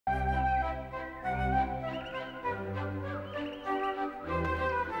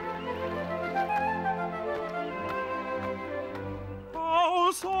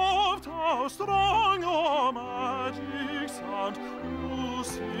how strong your magic sound.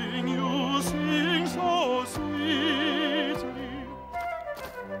 You sing so sweetly.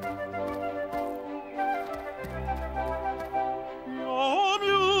 Your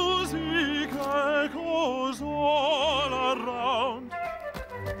music echoes all around,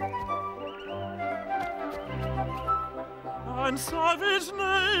 and savage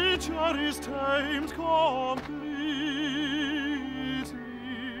nature is tamed completely.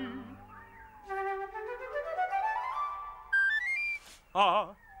 Ah,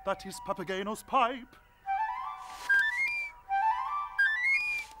 that is Papageno's pipe.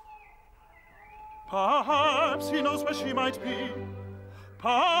 Perhaps he knows where she might be.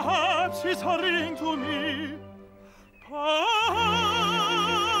 Perhaps he's hurrying to me. Perhaps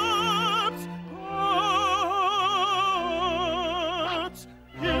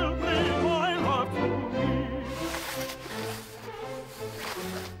he'll bring my love to me.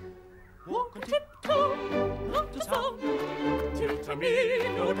 Walk on tiptoe, not a sound, till to me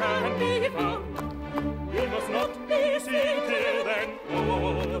no can be found. We must not be seen till then.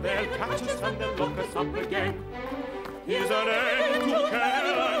 Oh, they'll catch us and they'll lock us up again. Here's an end to care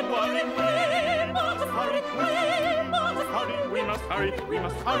and worry. We must hurry, we must hurry, we must hurry, we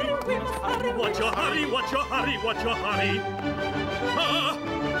must hurry, we must hurry. Watch your hurry, watch your hurry, watch your hurry. Ah,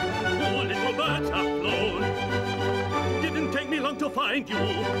 poor little birds have flown. Didn't take me long to find you.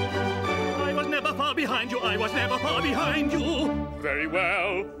 I was never far behind you, I was never far behind you. Very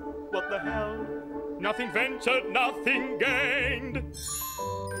well, what the hell? Nothing ventured, nothing gained.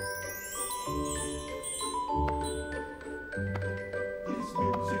 This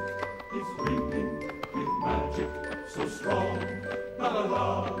music is ringing with magic so strong. La la la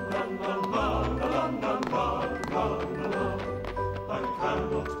la la la la la la la la. I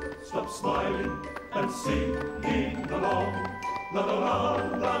cannot stop smiling and singing along. La la la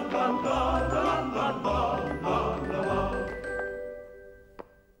la la la la la la la la.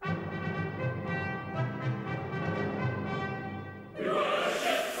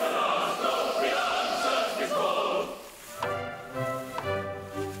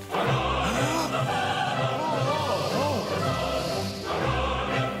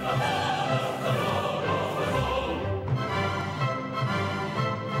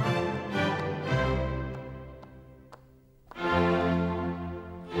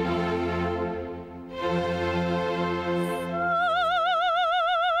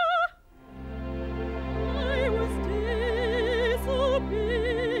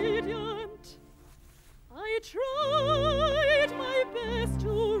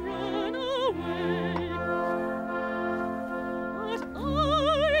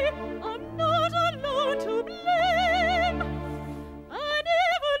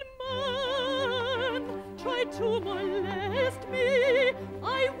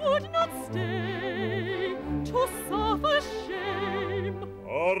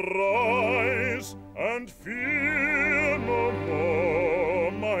 Arise and fear no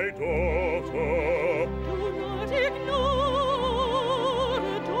more, my daughter. Do not ignore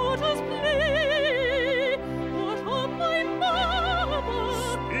a daughter's plea. What of my mother?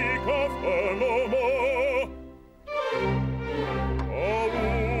 Speak of her no more. A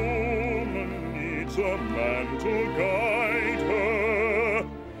woman needs a man to guide her.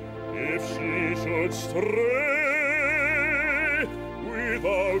 If she should stray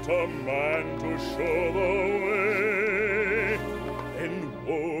without a man to show the way, then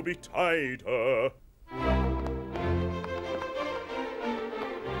woe betide her.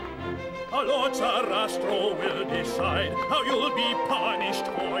 Our Lord Sarastro will decide how you'll be punished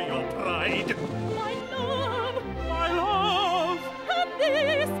for your pride. My love, can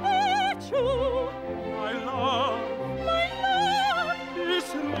this be true? My love, is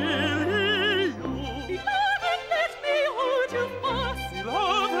really you. Beloved, let me hold you fast.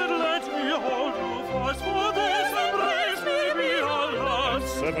 Beloved, let me hold you fast, for this embrace may be our last.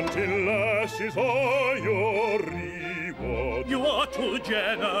 70 lashes are your reward. You are too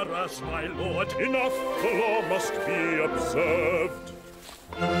generous, my lord. Enough, the law must be observed.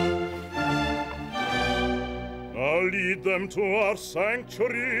 Now lead them to our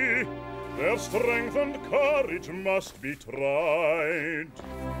sanctuary. Their strength and courage must be tried.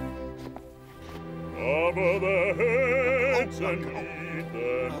 Cover their heads and lead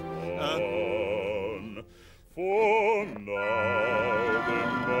them on. For now they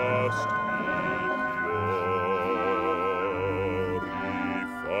must be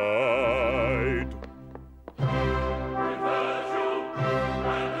purified. With virtue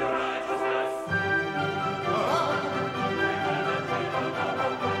and righteousness.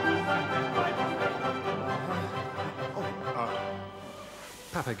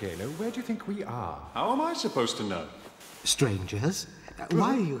 Papageno, where do you think we are? How am I supposed to know? Strangers,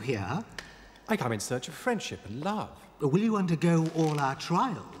 why are you here? I come in search of friendship and love. Will you undergo all our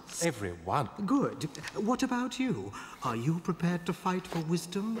trials? Everyone. Good. What about you? Are you prepared to fight for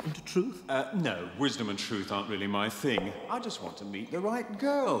wisdom and truth? No, wisdom and truth aren't really my thing. I just want to meet the right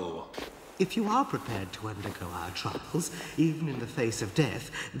girl. If you are prepared to undergo our trials, even in the face of death,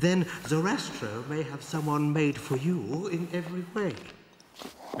 then Zorastro may have someone made for you in every way.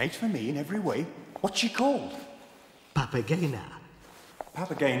 Made for me in every way? What's she called? Papagena.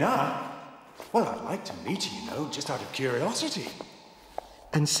 Papagena? Well, I'd like to meet her, you know, just out of curiosity.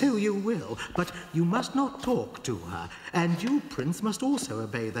 And so you will, but you must not talk to her, and you, Prince, must also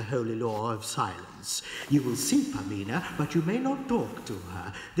obey the holy law of silence. You will see Pamina, but you may not talk to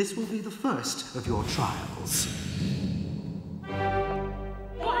her. This will be the first of your trials.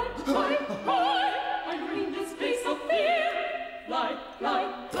 Fly, fly, fly! I'm in this place of fear. Fly,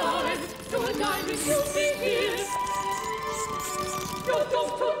 fly, fly! Do or die with you be here. You're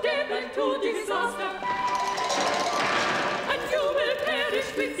doomed to death and to disaster.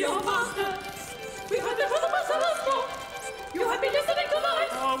 With your master, we heard the truth of Master. You have been listening to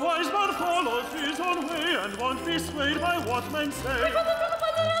lies. A wise man follows his own way and won't be swayed by what men say. We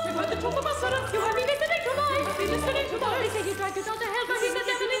heard the truth of Master. You have been listening to lies. You have been listening to lies. They say he dragged you down to hell, but he's the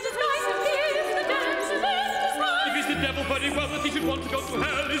devil in disguise. He is the devil in disguise. If he's the devil, but well that he should want to go to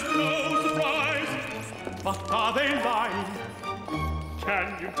hell is no surprise. But are they lying?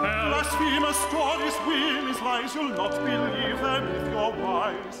 Can you tell? Blasphemous stories, whims, lies, you'll not believe them if you're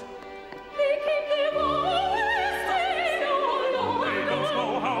wise. They keep their voice, they know Lord. They don't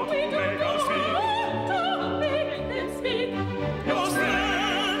know how to make us speak. To make them speak. Your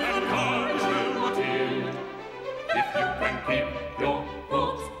strength and courage will not yield. If you can keep your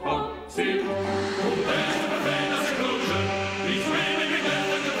thoughts concealed, who dares to profane our seclusion? He's reigning in death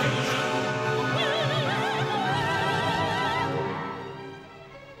and confusion.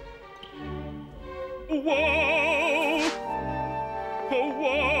 Whoa! Oh,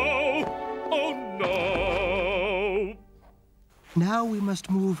 whoa! Oh, no! Now we must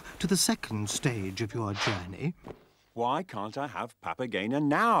move to the second stage of your journey. Why can't I have Papagena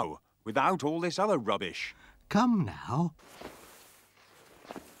now, without all this other rubbish? Come now.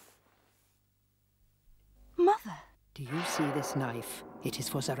 Mother! Do you see this knife? It is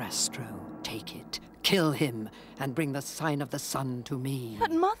for Zorastro. Take it, kill him, and bring the sign of the sun to me.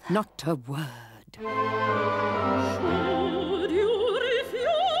 But, Mother... Not a word. Should you refuse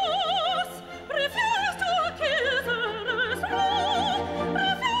to kiss Zorastro,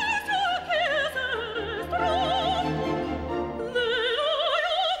 refuse to kiss Zorastro, then all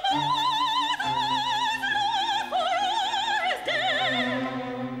your father's love is dead.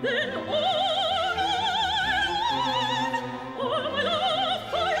 Then all my love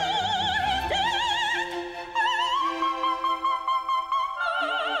for you is dead.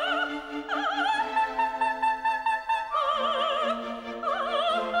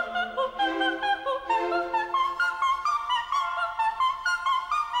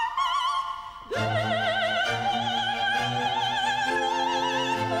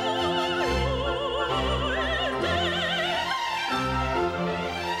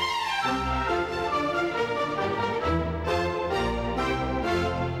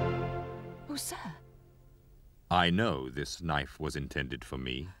 Oh, sir. I know this knife was intended for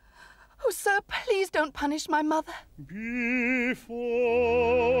me. Oh, sir, please don't punish my mother. Before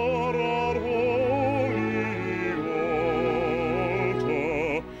our holy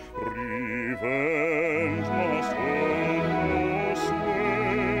altar, revenge must hold us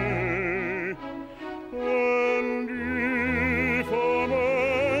sway. And if a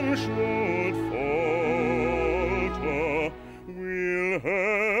man should falter, we'll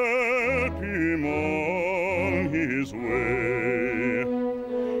help him on his way.